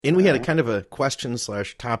And All we had a right. kind of a question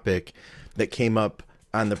slash topic that came up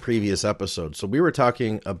on the previous episode. So we were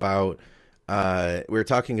talking about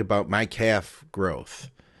my calf growth,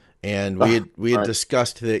 and we Oh, had we all had right.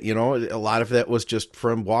 discussed that a lot of that was just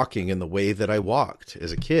from walking and the way that I walked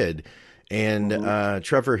as a kid. And Mm-hmm.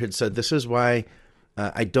 Trevor had said this is why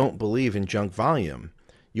I don't believe in junk volume.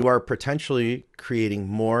 You are potentially creating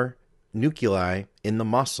more nuclei in the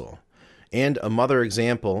muscle. And a mother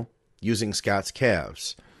example using Scott's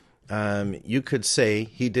calves. You could say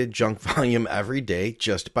he did junk volume every day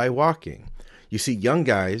just by walking. You see young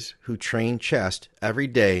guys who train chest every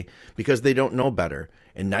day because they don't know better.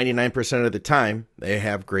 And 99% of the time, they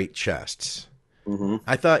have great chests. Mm-hmm.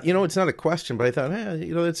 I thought, it's not a question, but I thought,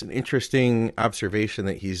 it's an interesting observation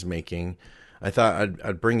that he's making. I thought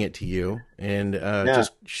I'd bring it to you and Yeah.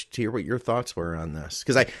 just to hear what your thoughts were on this.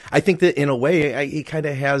 Because I think that in a way, he kind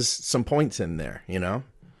of has some points in there.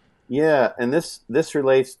 Yeah. And this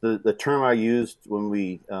relates the term I used when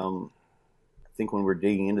we I think when we're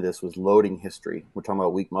digging into this was loading history. We're talking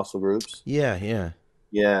about weak muscle groups. Yeah, yeah.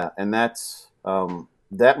 Yeah, and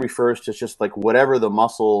that refers to just like whatever the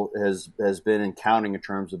muscle has been encountering in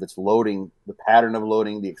terms of its loading, the pattern of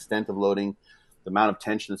loading, the extent of loading, the amount of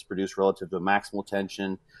tension that's produced relative to maximal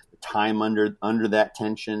tension, the time under that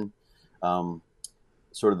tension, um,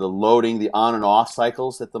 sort of the loading, the on and off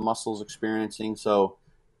cycles that the muscle's experiencing. So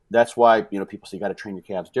that's why people say you got to train your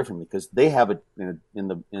calves differently because they have in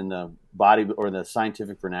the body or the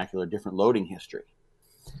scientific vernacular different loading history.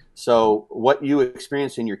 So what you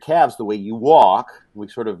experience in your calves, the way you walk, we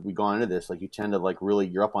gone into this, like you tend to like really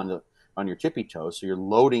you're up on your tippy toes. So your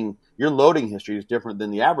loading history is different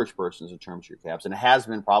than the average person's in terms of your calves, and it has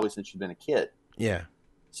been probably since you've been a kid. Yeah.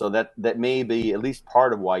 So that may be at least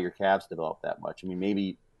part of why your calves develop that much. I mean,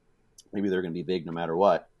 maybe they're going to be big no matter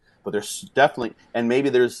what. But there's definitely, and maybe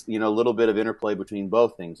there's a little bit of interplay between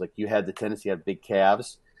both things. Like you had the tendency to have big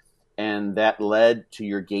calves, and that led to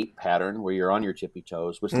your gait pattern where you're on your tippy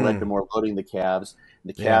toes, which led to Mm, more loading the calves.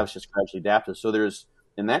 The yeah. calves just gradually adapted. So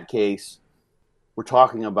in that case, we're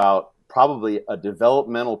talking about probably a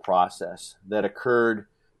developmental process that occurred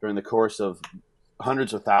during the course of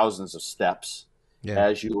hundreds of thousands of steps Yeah.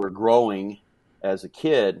 as you were growing as a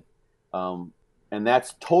kid. Um, and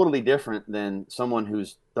that's totally different than someone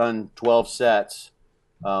who's done 12 sets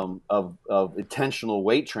of intentional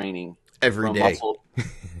weight training Every from day. muscle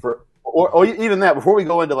or even that before we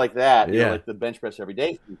go into like that, Yeah. like the bench press every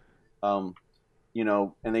day, um,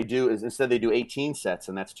 and instead they do 18 sets,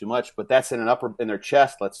 and that's too much. But that's in their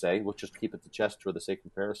chest, let's say. We'll just keep it to chest for the sake of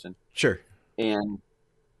comparison. Sure. And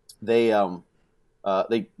they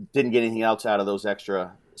didn't get anything else out of those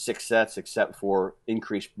extra 6 sets except for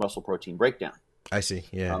increased muscle protein breakdown. I see.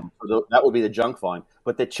 Yeah. So that would be the junk volume.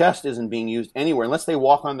 But the chest isn't being used anywhere unless they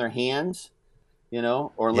walk on their hands,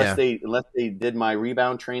 or unless Yeah. they did my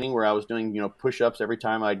rebound training where I was doing, push-ups every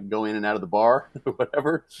time I'd go in and out of the bar or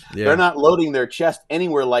whatever. They're Yeah. not loading their chest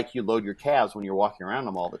anywhere like you load your calves when you're walking around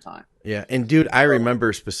them all the time. Yeah. And dude, I So,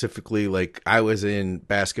 remember specifically like I was in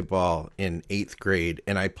basketball in 8th grade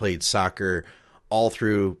and I played soccer all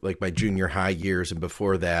through like my junior high years and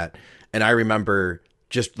before that. And I remember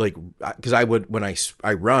just like because I would when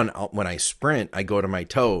I run when I sprint I go to my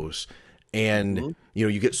toes and mhm,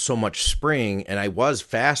 you get so much spring and I was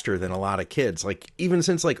faster than a lot of kids like even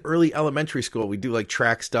since like early elementary school we do like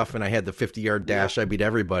track stuff and I had the 50-yard yeah, dash I beat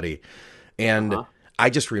everybody. And uh-huh, I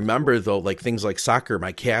just remember though, like things like soccer,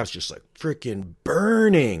 my calves just like freaking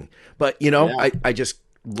burning. But yeah, I just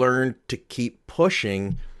learned to keep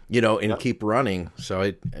pushing, and yep. keep running.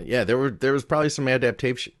 So yeah, there was probably some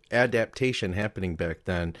adaptation happening back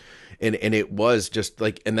then. And it was just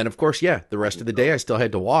like and then of course, yeah, the I rest think of the day so. I still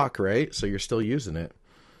had to walk, right? So you're still using it.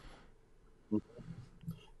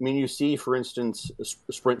 I mean, you see, for instance,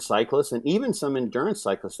 sprint cyclists and even some endurance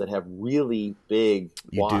cyclists that have really big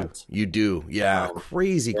You do. quads. You do. Yeah. Um,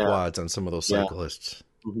 Crazy yeah, quads on some of those yeah. cyclists.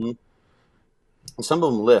 hmm And some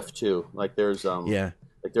of them lift too. Yeah.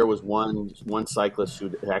 Like there was one cyclist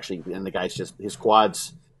who actually, and the guy's just his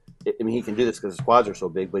quads. I mean, he can do this because his quads are so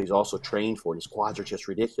big, but he's also trained for it. His quads are just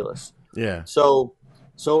ridiculous. Yeah. So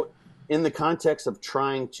in the context of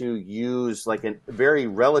trying to use like a very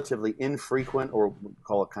relatively infrequent, or we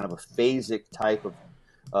call it kind of a phasic type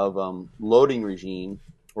of loading regime,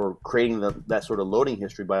 or creating that sort of loading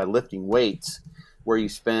history by lifting weights, where you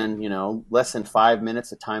spend less than 5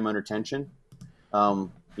 minutes of time under tension,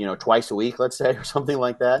 twice a week, let's say, or something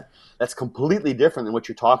like that. That's completely different than what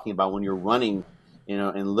you're talking about when you're running,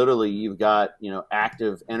 and literally you've got,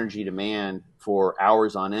 active energy demand for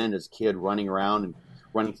hours on end as a kid running around and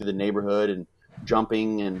running through the neighborhood and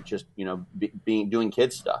jumping and just, doing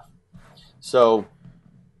kid stuff. So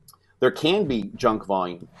there can be junk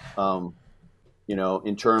volume,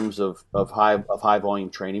 in terms of high volume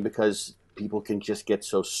training, because people can just get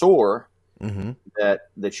so sore Mm-hmm.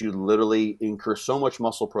 that you literally incur so much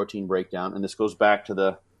muscle protein breakdown. And this goes back to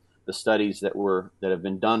the studies that have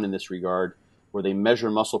been done in this regard, where they measure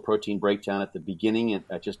muscle protein breakdown at the beginning. And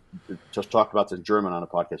I just talked about this in German on a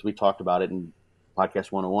podcast. We talked about it in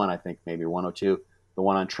podcast 101, I think, maybe 102, the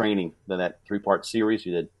one on training, that 3-part series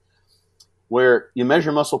we did, where you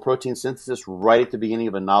measure muscle protein synthesis right at the beginning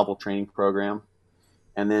of a novel training program,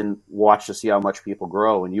 and then watch to see how much people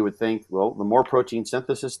grow. And you would think, well, the more protein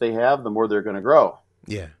synthesis they have, the more they're going to grow.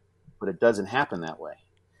 Yeah. But it doesn't happen that way.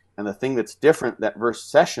 And the thing that's different that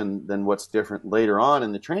first session than what's different later on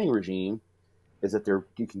in the training regime is that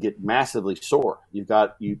you can get massively sore. You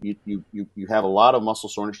have a lot of muscle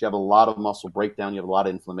soreness. You have a lot of muscle breakdown. You have a lot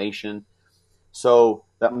of inflammation. So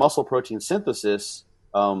that muscle protein synthesis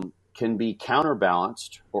can be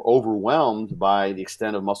counterbalanced or overwhelmed by the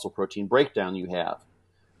extent of muscle protein breakdown you have.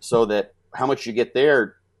 So that how much you get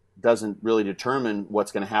there doesn't really determine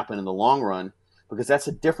what's going to happen in the long run, because that's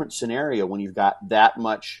a different scenario when you've got that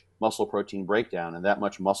much muscle protein breakdown and that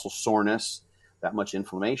much muscle soreness, that much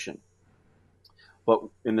inflammation. But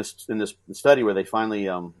in this study where they finally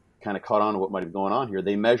kind of caught on to what might be going on here,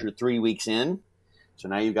 they measured 3 weeks in. So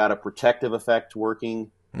now you've got a protective effect working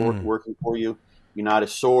for you. You're not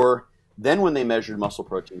as sore. Then when they measured muscle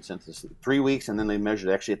protein synthesis, 3 weeks, and then they measured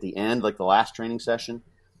actually at the end, like the last training session,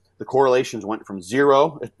 the correlations went from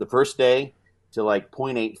 0 at the first day to like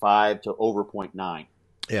 0.85 to over 0.9.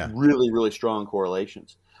 Yeah. Really, really strong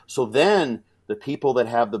correlations. So then the people that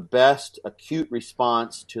have the best acute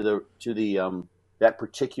response to that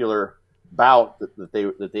particular bout that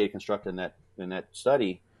they had constructed in that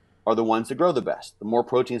study are the ones that grow the best. The more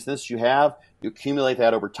protein synthesis you have, you accumulate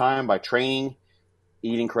that over time by training,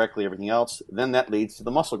 eating correctly, everything else, then that leads to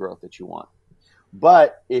the muscle growth that you want.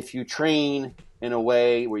 But if you train in a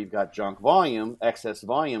way where you've got junk volume, excess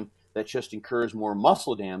volume, that just incurs more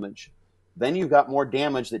muscle damage, then you've got more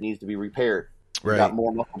damage that needs to be repaired. Right. You've got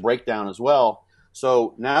more muscle breakdown as well.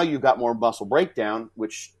 So now you've got more muscle breakdown,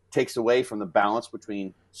 which takes away from the balance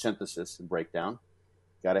between synthesis and breakdown.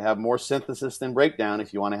 You've got to have more synthesis than breakdown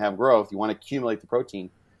if you want to have growth. You want to accumulate the protein.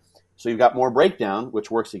 So you've got more breakdown, which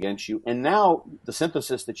works against you. And now the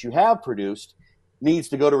synthesis that you have produced needs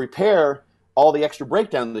to go to repair all the extra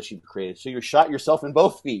breakdown that you've created. So you shot yourself in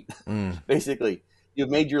both feet, basically. You've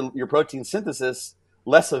made your protein synthesis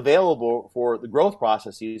less available for the growth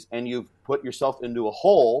processes, and you've put yourself into a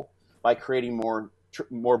hole by creating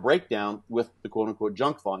more breakdown with the quote-unquote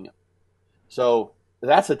junk volume. So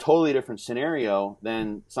that's a totally different scenario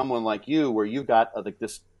than someone like you, where you've got like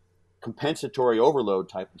this compensatory overload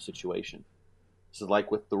type of situation. This is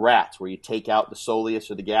like with the rats, where you take out the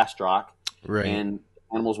soleus or the gastroc, Right. and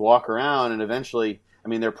animals walk around, and eventually, I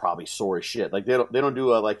mean, they're probably sore as shit. Like they don't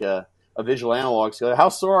do a visual analog. So how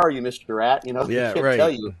sore are you, Mr. Rat? Yeah, they can't right.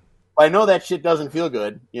 tell you. But I know that shit doesn't feel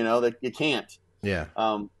good. That you can't. Yeah.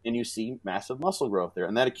 And you see massive muscle growth there,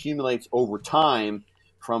 and that accumulates over time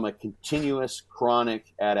from a continuous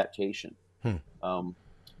chronic adaptation. And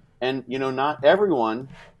not everyone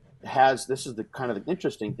has. This is the kind of the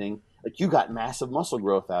interesting thing. Like, you got massive muscle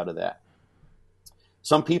growth out of that.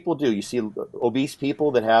 Some people do. You see obese people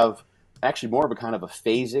that have actually more of a kind of a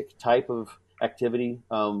phasic type of activity,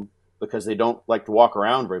 because they don't like to walk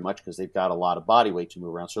around very much because they've got a lot of body weight to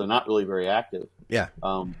move around. So they're not really very active. Yeah.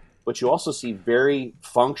 But you also see very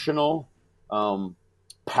functional,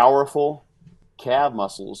 powerful calf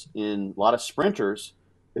muscles in a lot of sprinters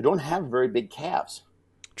who don't have very big calves.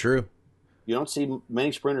 True. You don't see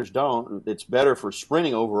many sprinters don't. It's better for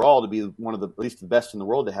sprinting overall to be one of the, at least the best in the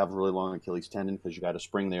world, to have a really long Achilles tendon, because you got a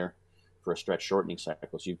spring there for a stretch shortening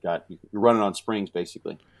cycle. So you're running on springs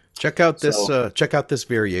basically. Check out this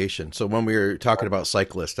variation. So when we were talking about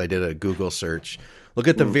cyclists, I did a Google search. Look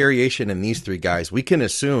at the variation in these three guys. We can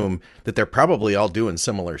assume that they're probably all doing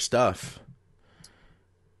similar stuff.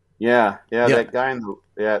 Yeah. The guy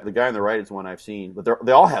on the right is one I've seen, but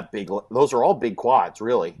they all have those are all big quads,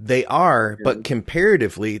 really. They are, but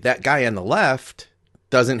comparatively, that guy on the left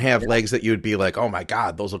doesn't have legs that you would be like, oh my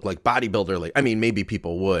God, those look like bodybuilder legs. I mean, maybe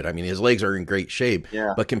people would. I mean, his legs are in great shape,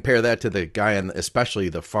 but compare that to the guy on, especially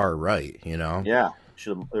the far right, Yeah,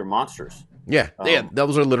 they're monsters. Yeah,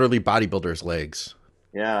 those are literally bodybuilders' legs.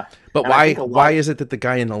 Yeah. But why is it that the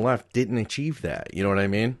guy on the left didn't achieve that? You know what I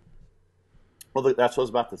mean? Well, that's what I was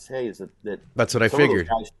about to say. Is that that's what I figured. Of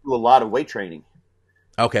those guys do a lot of weight training.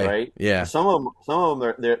 Okay. Right. Yeah. Some of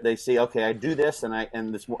them, they say, okay, I do this, and I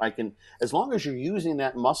can, as long as you're using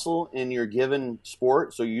that muscle in your given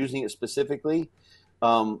sport, so you're using it specifically,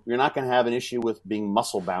 you're not going to have an issue with being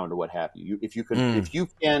muscle bound or what have you. If you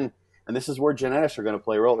can, and this is where genetics are going to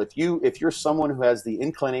play a role. If you're someone who has the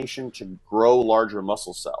inclination to grow larger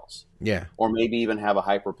muscle cells, Yeah. or maybe even have a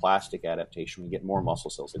hyperplastic adaptation, we get more muscle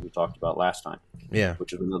cells like we talked about last time. Yeah.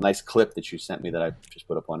 Which was a nice clip that you sent me that I just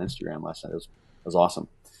put up on Instagram last night. It was awesome.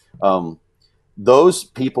 Those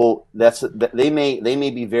people, they may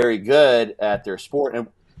be very good at their sport. And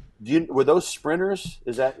were those sprinters?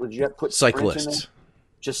 Would you have put cyclists? In there?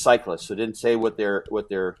 Just cyclists. So it didn't say what their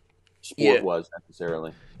sport was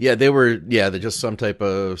necessarily. Yeah, they're just some type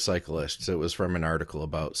of cyclists. It was from an article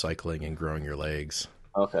about cycling and growing your legs.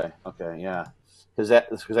 Okay, yeah. Because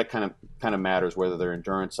that kind of matters whether they're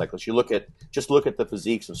endurance cyclists. Look at the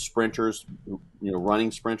physiques of sprinters,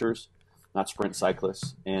 running sprinters, not sprint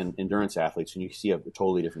cyclists, and endurance athletes, and you see a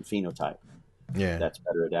totally different phenotype. Yeah, that's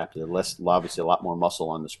better adapted. Obviously, a lot more muscle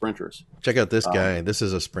on the sprinters. Check out this guy. This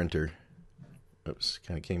is a sprinter. Oops,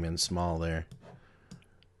 kind of came in small there.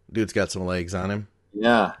 Dude's got some legs on him.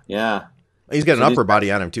 Yeah. He's got an upper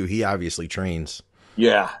body on him too. He obviously trains.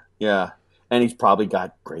 Yeah, and he's probably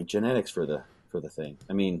got great genetics for the thing.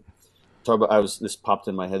 I mean, this popped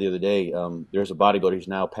in my head the other day. There's a bodybuilder who's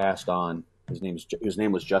now passed on. His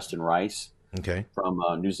name was Justin Rice. Okay. From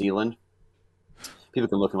New Zealand. People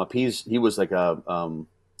can look him up. He was like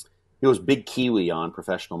he was Big Kiwi on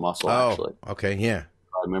Professional Muscle. Actually. Okay, yeah.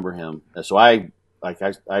 I remember him. So I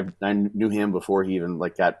knew him before he even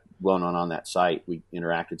got well known on that site. We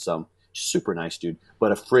interacted some. Super nice dude,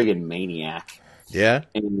 but a friggin' maniac. Yeah.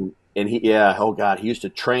 And he, oh God, he used to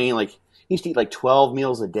train he used to eat 12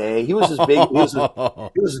 meals a day. He was as big. He was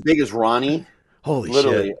as big as Ronnie. Holy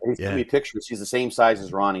literally, shit! He sent me pictures. He's the same size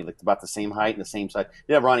as Ronnie, about the same height and the same size. He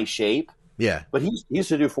didn't have Ronnie's shape. Yeah. But he used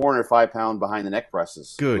to do 405-pound behind the neck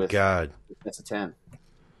presses. Good God. That's a 10.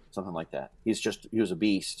 Something like that. He was a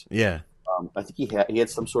beast. Yeah. I think he had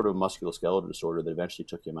some sort of musculoskeletal disorder that eventually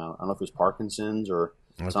took him out. I don't know if it was Parkinson's or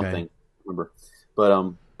something. I remember.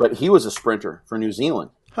 But he was a sprinter for New Zealand.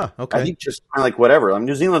 Huh, okay. I think just kind of whatever.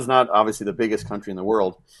 New Zealand's not obviously the biggest country in the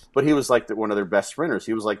world, but he was one of their best sprinters.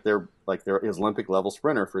 He was his Olympic level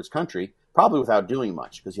sprinter for his country, probably without doing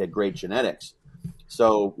much because he had great genetics.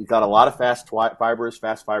 So he got a lot of fast fibers.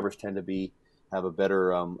 Fast fibers tend to have a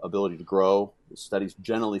better ability to grow. The studies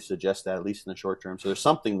generally suggest that, at least in the short term. So there's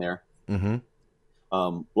something there. Mm-hmm.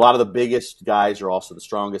 A lot of the biggest guys are also the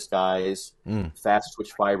strongest guys. Fast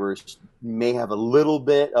twitch fibers may have a little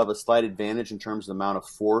bit of a slight advantage in terms of the amount of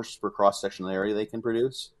force per cross-sectional area they can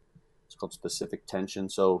produce. It's called specific tension.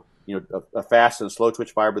 So, a fast and a slow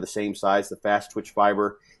twitch fiber, the same size. The fast twitch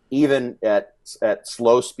fiber, even at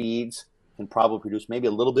slow speeds, can probably produce maybe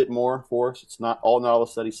a little bit more force. It's not all the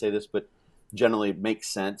studies say this, but generally it makes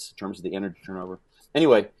sense in terms of the energy turnover.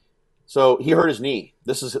 Anyway, so he hurt his knee.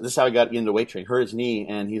 This is how he got into weight training. Hurt his knee,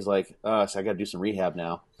 and he's like, so I got to do some rehab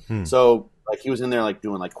now. So he was in there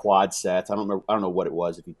doing quad sets. I don't know what it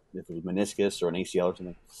was, if it was meniscus or an ACL or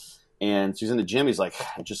something. And so he's in the gym. He's like,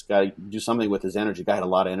 I just got to do something with his energy. Guy had a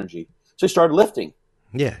lot of energy, so he started lifting.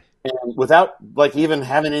 Yeah. And without even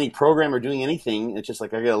having any program or doing anything, it's just I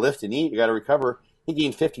got to lift and eat. You got to recover. He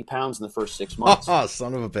gained 50 pounds in the first 6 months. Oh,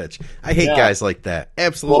 son of a bitch! I hate guys like that.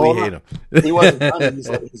 Absolutely hate them. He wasn't done.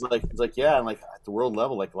 He's like, yeah. And at the world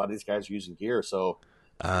level, a lot of these guys are using gear, so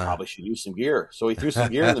probably should use some gear. So he threw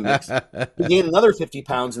some gear in the mix. He gained another 50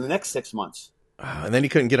 pounds in the next 6 months. And then he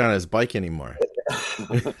couldn't get on his bike anymore.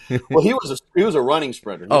 Well, he was a running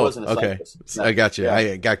sprinter. He wasn't a cyclist. I got you. Yeah.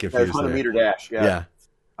 I got confused. 100-meter dash. Yeah.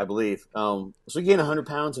 I believe. So he gained 100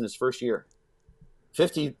 pounds in his first year.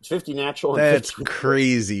 50 natural. And that's 50.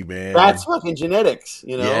 Crazy, man. That's fucking genetics,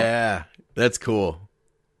 Yeah, that's cool.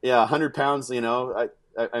 Yeah, 100 pounds.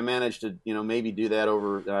 I managed to maybe do that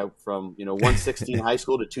over from 160 in high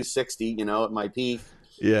school to 260. At my peak.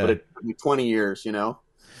 Yeah, but it took me 20 years.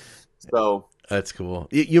 So that's cool.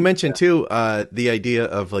 You mentioned too the idea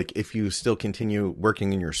of if you still continue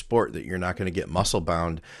working in your sport that you're not going to get muscle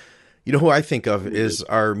bound. Who I think of is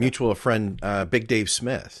our mutual friend, Big Dave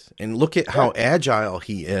Smith. And look at how agile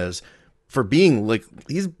he is for being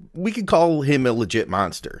we could call him a legit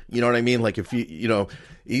monster. You know what I mean? If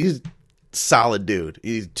he's solid dude.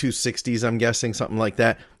 He's 260s, I'm guessing, something like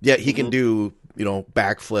that. Yeah, he can do,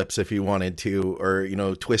 backflips if he wanted to, or,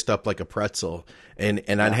 twist up like a pretzel. And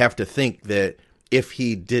I'd have to think that if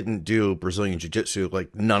he didn't do Brazilian Jiu-Jitsu,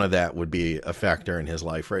 none of that would be a factor in his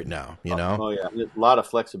life right now, Oh, yeah. A lot of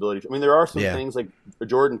flexibility. I mean, there are some things like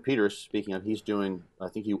Jordan Peters, speaking of, he's doing, I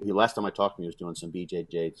think he last time I talked to him, he was doing some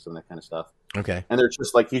BJJ, some of that kind of stuff. Okay. And they're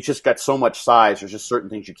just you just got so much size. There's just certain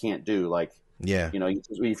things you can't do. Yeah. You know,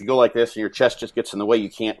 if you go like this and your chest just gets in the way, you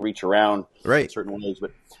can't reach around in Right. certain ways.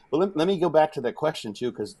 But let me go back to that question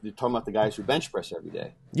too, because you're talking about the guys who bench press every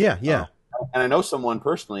day. Yeah. Uh, Yeah. and I know someone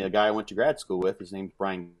personally, a guy I went to grad school with. His name's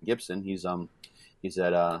Brian Gibson. He's in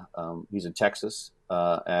Texas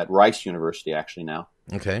at Rice University actually now.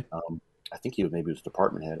 Okay. I think maybe was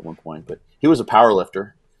department head at one point, but he was a power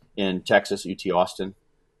lifter in Texas, UT Austin.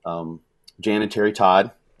 Jan and Terry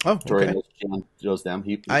Todd. Oh, okay. Knows them.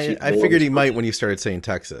 I figured he might when you started saying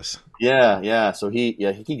Texas. Yeah. So he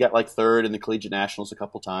got like third in the collegiate nationals a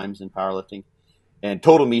couple times in powerlifting, and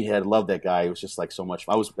total meathead. Loved that guy. He was just like so much.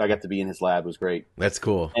 I got to be in his lab. It was great. That's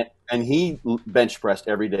cool. And he bench pressed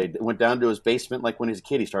every day. Went down to his basement like when he was a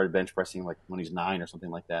kid. He started bench pressing like when he's 9 or something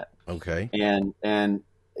like that. Okay. And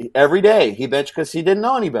every day he benched because he didn't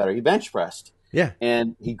know any better. He bench pressed. Yeah.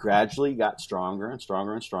 And he gradually got stronger and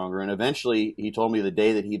stronger and stronger. And eventually, he told me the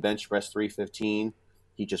day that he bench pressed 315,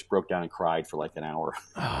 he just broke down and cried for like an hour.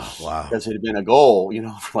 Oh, wow. Because it had been a goal,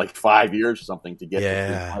 for like 5 years or something to get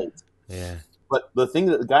to 3 Yeah. But the thing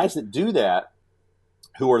that the guys that do that,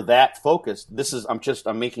 who are that focused, I'm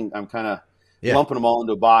kind of lumping them all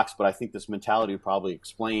into a box, but I think this mentality would probably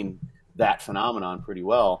explain that phenomenon pretty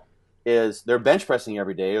well, is they're bench pressing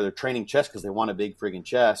every day or they're training chest because they want a big friggin'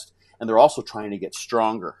 chest. And they're also trying to get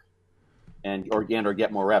stronger or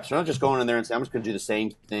get more reps. They're not just going in there and saying, I'm just going to do the same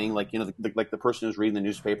thing. Like, like the person who's reading the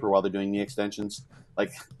newspaper while they're doing knee extensions.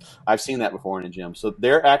 Like I've seen that before in a gym. So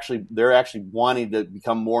they're actually wanting to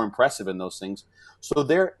become more impressive in those things. So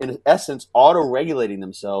they're in essence auto-regulating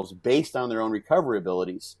themselves based on their own recovery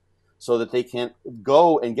abilities so that they can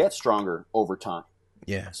go and get stronger over time.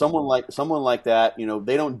 Yeah. Someone like that,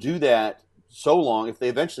 they don't do that so long. If they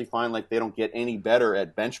eventually find like they don't get any better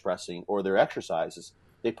at bench pressing or their exercises,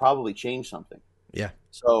 they probably change something. Yeah.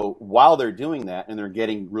 So while they're doing that and they're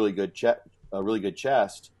getting really good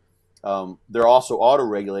chest, they're also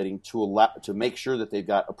auto-regulating to make sure that they've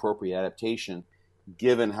got appropriate adaptation,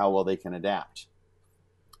 given how well they can adapt.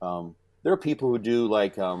 There are people who do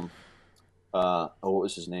like, what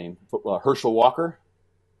was his name? Herschel Walker.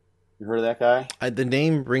 You heard of that guy? The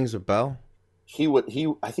name rings a bell.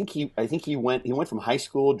 I think he went from high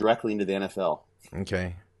school directly into the NFL.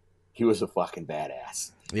 Okay. He was a fucking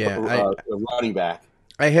badass. Yeah. A running back.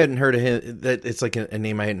 I hadn't heard of him. That it's like a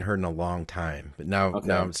name I hadn't heard in a long time, but now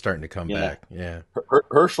it's starting to come back. Yeah.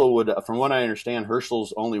 Herschel would, from what I understand,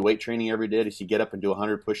 Herschel's only weight training every day is he'd get up and do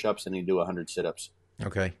 100 push-ups and he'd do 100 sit-ups.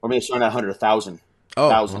 Okay. Or maybe it's not 100, 1,000. Oh,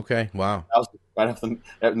 1,000. Okay. Wow. 1,000 right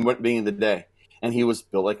after being in the day. And he was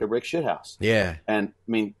built like a brick shithouse. Yeah. And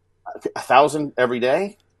I mean, 1,000 every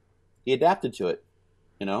day, he adapted to it,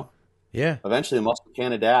 Yeah. Eventually the muscle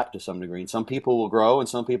can adapt to some degree. And some people will grow and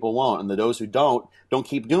some people won't. And those who don't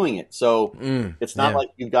keep doing it. So it's not like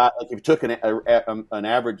you've got, like if you took an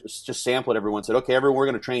average, just sample it everyone and said, okay, we're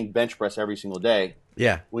going to train bench press every single day.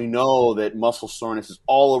 Yeah. We know that muscle soreness is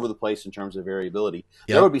all over the place in terms of variability.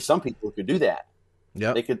 Yep. There would be some people who could do that.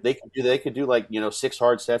 Yeah. They could do like, 6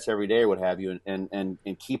 hard sets every day or what have you and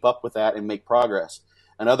keep up with that and make progress.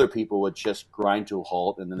 And other people would just grind to a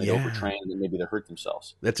halt and then they'd overtrain and then maybe they hurt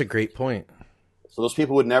themselves. That's a great point. So those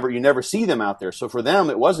people you never see them out there. So for them,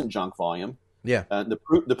 it wasn't junk volume. Yeah.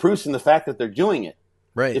 The proof's in the fact that they're doing it.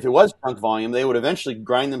 Right. If it was junk volume, they would eventually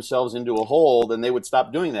grind themselves into a hole, then they would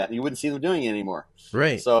stop doing that and you wouldn't see them doing it anymore.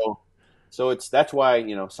 Right. So that's why,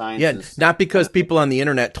 science is... not because people on the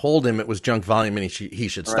internet told him it was junk volume and he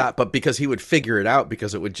should stop, but because he would figure it out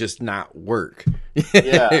because it would just not work.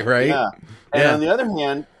 Yeah. Right? Yeah. And on the other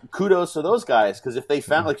hand, kudos to those guys, because if they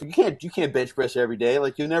found, like, you can't bench press every day,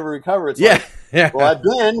 like, you never recover. It's well, I've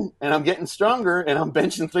been, and I'm getting stronger, and I'm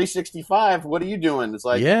benching 365. What are you doing? It's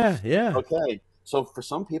like, okay. So for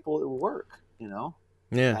some people, it will work,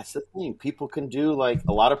 Yeah, that's the thing. People can do, like,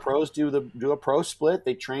 a lot of pros do a pro split.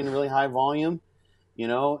 They train really high volume,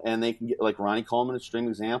 and they can get, like Ronnie Coleman, extreme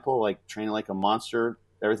example, like training like a monster,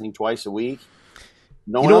 everything twice a week.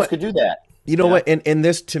 No one else could do that. You know what? And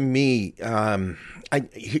this to me,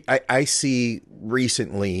 I see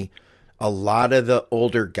recently a lot of the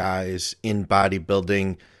older guys in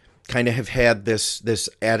bodybuilding kind of have had this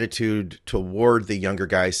attitude toward the younger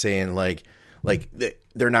guys, saying like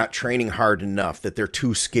they're not training hard enough, that they're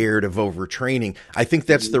too scared of overtraining. I think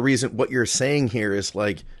that's the reason. What you're saying here is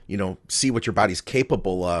like, see what your body's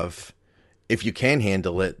capable of. If you can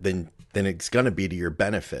handle it, then it's going to be to your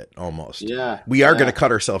benefit almost. Yeah. We are going to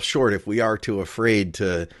cut ourselves short if we are too afraid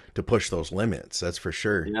to push those limits. That's for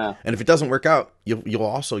sure. Yeah. And if it doesn't work out,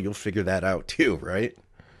 you'll figure that out too, right?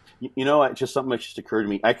 Just something that just occurred to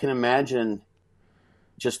me. I can imagine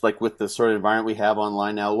just like with the sort of environment we have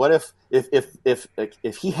online now, what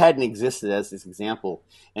if he hadn't existed as this example,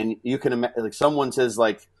 and you can imagine, like someone says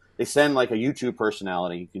like they send like a YouTube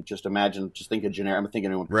personality, you can just imagine, just think of generic. I'm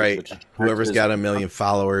thinking anyone, Right. Whoever's got a million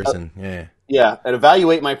followers and yeah, and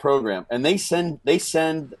evaluate my program, and they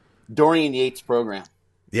send Dorian Yates' program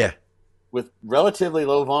yeah, with relatively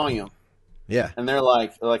low volume, yeah, and they're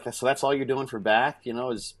like so that's all you're doing for back,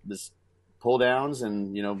 is this pull downs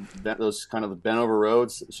and those kind of bent over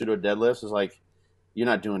roads, pseudo deadlifts. Is like, you're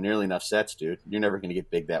not doing nearly enough sets, dude. You're never going to get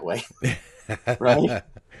big that way. Right.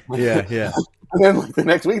 yeah. And then like the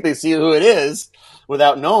next week they see who it is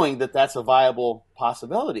without knowing that that's a viable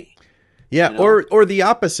possibility. Yeah, or the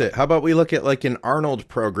opposite. How about we look at like an Arnold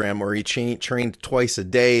program where he trained twice a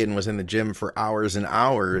day and was in the gym for hours and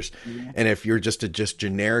hours. Mm-hmm. And if you're just to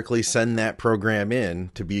generically send that program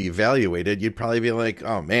in to be evaluated, you'd probably be like,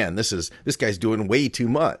 oh man, this guy's doing way too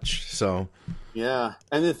much. So yeah,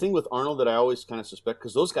 and the thing with Arnold that I always kind of suspect,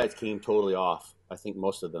 because those guys came totally off. I think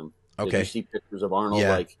most of them. Okay. Did you see pictures of Arnold?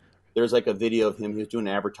 Yeah. Like, there's like a video of him. He was doing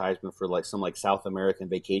an advertisement for like some like South American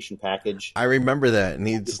vacation package. I remember that, and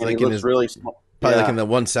he's like he in his really small. Probably like in the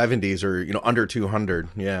 170s or under 200.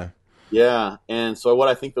 Yeah. Yeah, and so what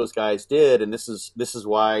I think those guys did, and this is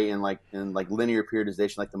why in linear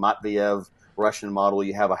periodization, like the Matveyev Russian model,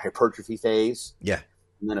 you have a hypertrophy phase. Yeah.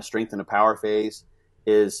 And then a strength and a power phase.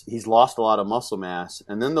 Is he's lost a lot of muscle mass,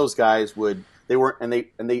 and then those guys they weren't doing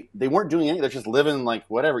anything. They're just living like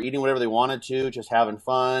whatever, eating whatever they wanted to, just having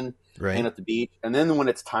fun, right, playing at the beach. And then when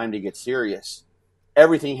it's time to get serious,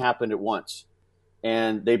 everything happened at once,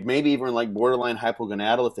 and they maybe even like borderline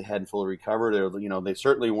hypogonadal if they hadn't fully recovered. Or they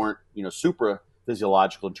certainly weren't supra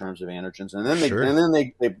physiological in terms of androgens. And then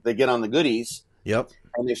they get on the goodies. Yep.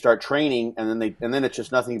 And they start training, and then it's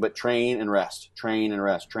just nothing but train and rest,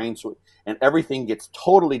 and everything gets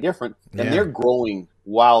totally different. And they're growing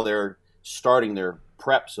while they're starting their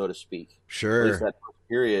prep, so to speak. Sure. At least that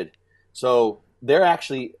period. So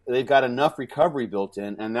they've got enough recovery built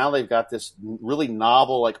in, and now they've got this really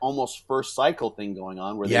novel, like almost first cycle thing going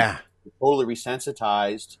on where they're totally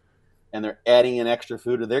resensitized, and they're adding in extra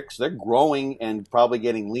food to they're growing and probably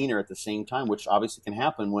getting leaner at the same time, which obviously can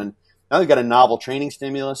happen when. Now they've got a novel training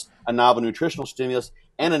stimulus, a novel nutritional stimulus,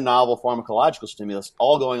 and a novel pharmacological stimulus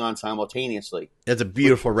all going on simultaneously. That's a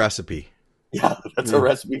beautiful recipe. Yeah, that's a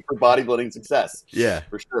recipe for bodybuilding success. Yeah,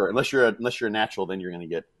 for sure. Unless you're a natural, then you're going to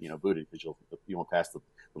get booted because you won't pass the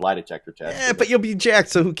lie detector test. Yeah, but you'll be jacked,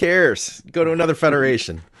 so who cares? Go to another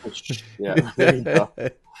federation. Yeah, there you go.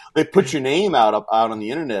 They put your name out on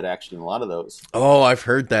the internet, actually, in a lot of those. Oh, I've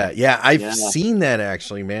heard that. Yeah, I've seen that,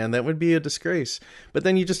 actually, man. That would be a disgrace. But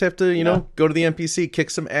then you just have to, go to the NPC, kick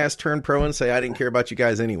some ass, turn pro, and say, I didn't care about you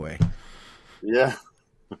guys anyway. Yeah,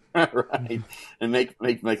 right. And make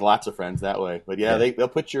lots of friends that way. But they'll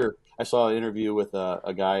put your... I saw an interview with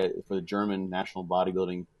a guy for the German Natural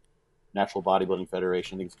Bodybuilding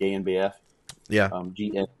Federation. I think it's GmbF. Yeah.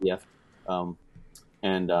 GmbF.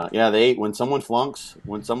 When someone flunks,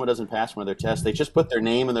 when someone doesn't pass one of their tests, they just put their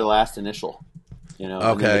name and their last initial, in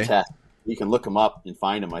the test. You can look them up and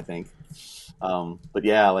find them, I think. But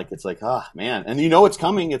yeah, like it's like, man, and it's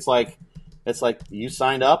coming. It's like you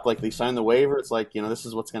signed up, like they signed the waiver. It's like, this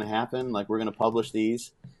is what's going to happen. Like we're going to publish these,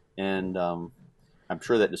 and I'm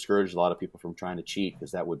sure that discouraged a lot of people from trying to cheat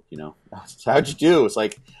because that would, how'd you do? It's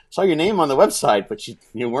like saw your name on the website, but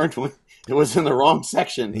you weren't. It was in the wrong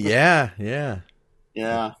section. Yeah. Yeah.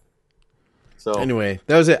 So anyway,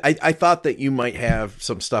 that was it. I thought that you might have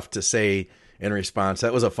some stuff to say in response.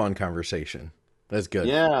 That was a fun conversation. That's good.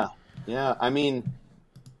 Yeah. I mean,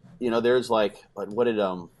 there's like, what did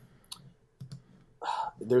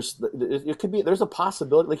there's a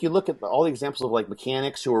possibility. Like you look at all the examples of like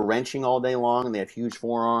mechanics who are wrenching all day long and they have huge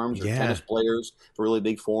forearms, or tennis players with a really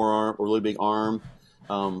big forearm or really big arm.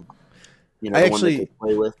 I one that they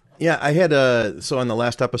play with. Yeah, I had so on the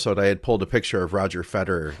last episode, I had pulled a picture of Roger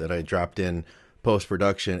Federer that I dropped in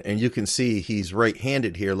post-production, and you can see he's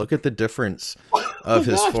right-handed here. Look at the difference of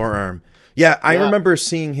his forearm. Yeah, I remember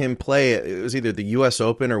seeing him play. It was either the U.S.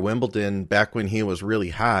 Open or Wimbledon back when he was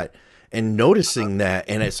really hot, and noticing that,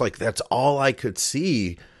 and it's like that's all I could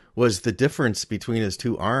see was the difference between his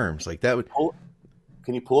two arms. Like that would.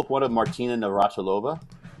 Can you pull up one of Martina Navratilova?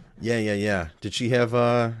 Yeah. Did she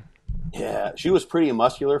have? Yeah, she was pretty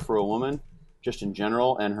muscular for a woman, just in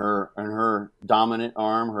general, and her dominant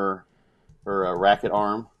arm, her racket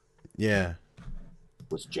arm,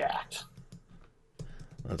 was jacked.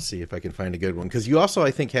 Let's see if I can find a good one, because you also,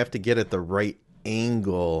 I think, have to get at the right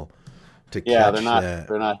angle to catch that.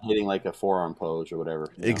 They're not hitting like a forearm pose or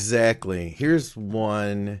whatever. Exactly. Here's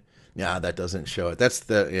one Yeah, that doesn't show it. That's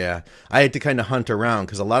yeah. I had to kind of hunt around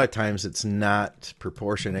because a lot of times it's not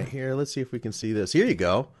proportionate. Here, let's see if we can see this. Here you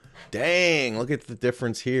go. Dang, look at the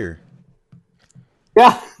difference here.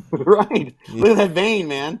 Yeah, right. Look at that vein,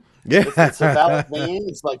 man. Yeah. It's a valid vein.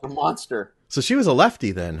 It's like a monster. So she was a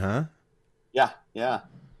lefty then, huh? Yeah, yeah.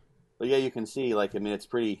 But yeah, you can see, like, I mean, it's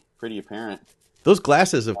pretty apparent. Those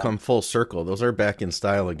glasses have come full circle. Those are back in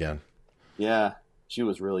style again. Yeah, she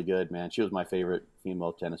was really good, man. She was my favorite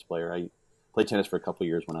female tennis player. I played tennis for a couple of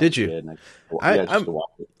years when I was a kid. And I used to watch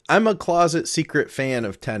it. I'm a closet secret fan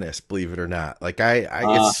of tennis, believe it or not. Like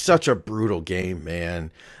it's such a brutal game,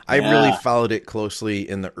 man. I really followed it closely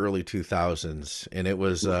in the early 2000s, and it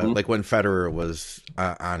was like when Federer was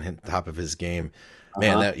on top of his game.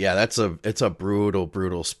 Man, it's a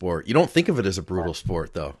brutal sport. You don't think of it as a brutal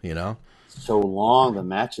sport, though, you know? So long, the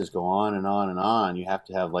matches go on and on and on. You have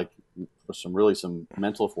to have like some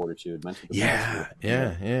mental fortitude, mental Yeah.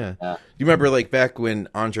 You remember like back when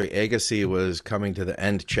Andre Agassi was coming to the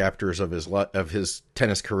end chapters of his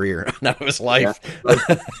tennis career, not of his life,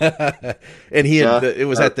 and he had it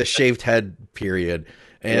was at the shaved head period.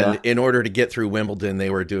 And in order to get through Wimbledon,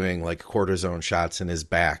 they were doing like cortisone shots in his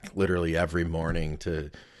back literally every morning he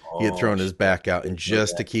had thrown his back out and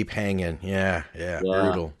just to keep hanging. Yeah.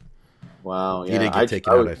 Brutal. Wow. Yeah. He did get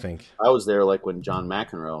taken out, I think. I was there like when John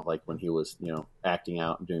McEnroe, like when he was, acting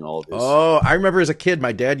out and doing all of this. Oh, I remember as a kid,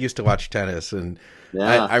 my dad used to watch tennis, and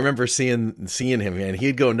I remember seeing him, and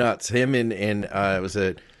he'd go nuts. Him and was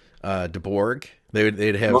it DeBorg?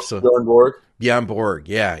 They'd have some Bjorn Borg. Bjorn Borg,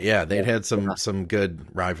 yeah. They'd had some good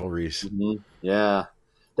rivalries. Mm-hmm. Yeah,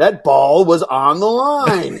 that ball was on the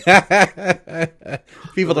line.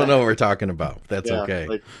 People don't know what we're talking about. That's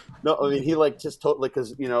okay. No, I mean he just totally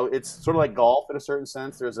because it's sort of like golf in a certain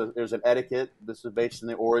sense. There's an etiquette. This is based on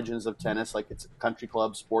the origins of tennis, like it's a country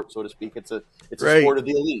club sport, so to speak. It's a sport of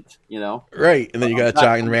the elite, Right, and then you got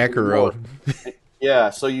John McEnroe.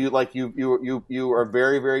 Yeah, so you are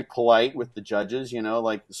very, very polite with the judges,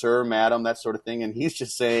 like sir, madam, that sort of thing, and he's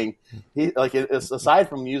just saying aside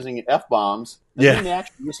from using F-bombs, he may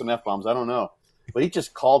actually use some F-bombs, I don't know, but he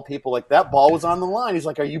just called people like that ball was on the line. He's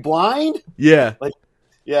like, "Are you blind?" Yeah,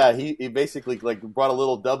 yeah, he basically brought a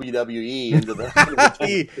little WWE into the.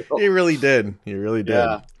 he really did. He really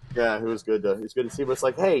did. Yeah, it was good. It's good to see, but it's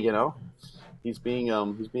like, hey, he's being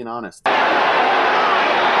honest.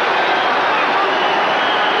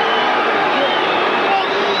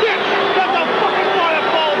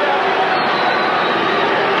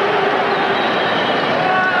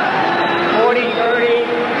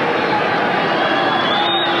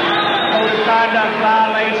 Conduct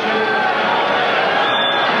violation.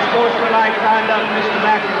 Sportsmanlike conduct, Mr.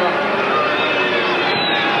 McEnroe.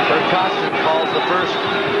 Bert Costin calls the first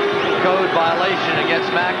code violation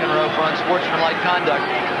against McEnroe for unsportsmanlike conduct.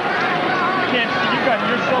 You got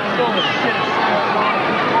yourself full of shit.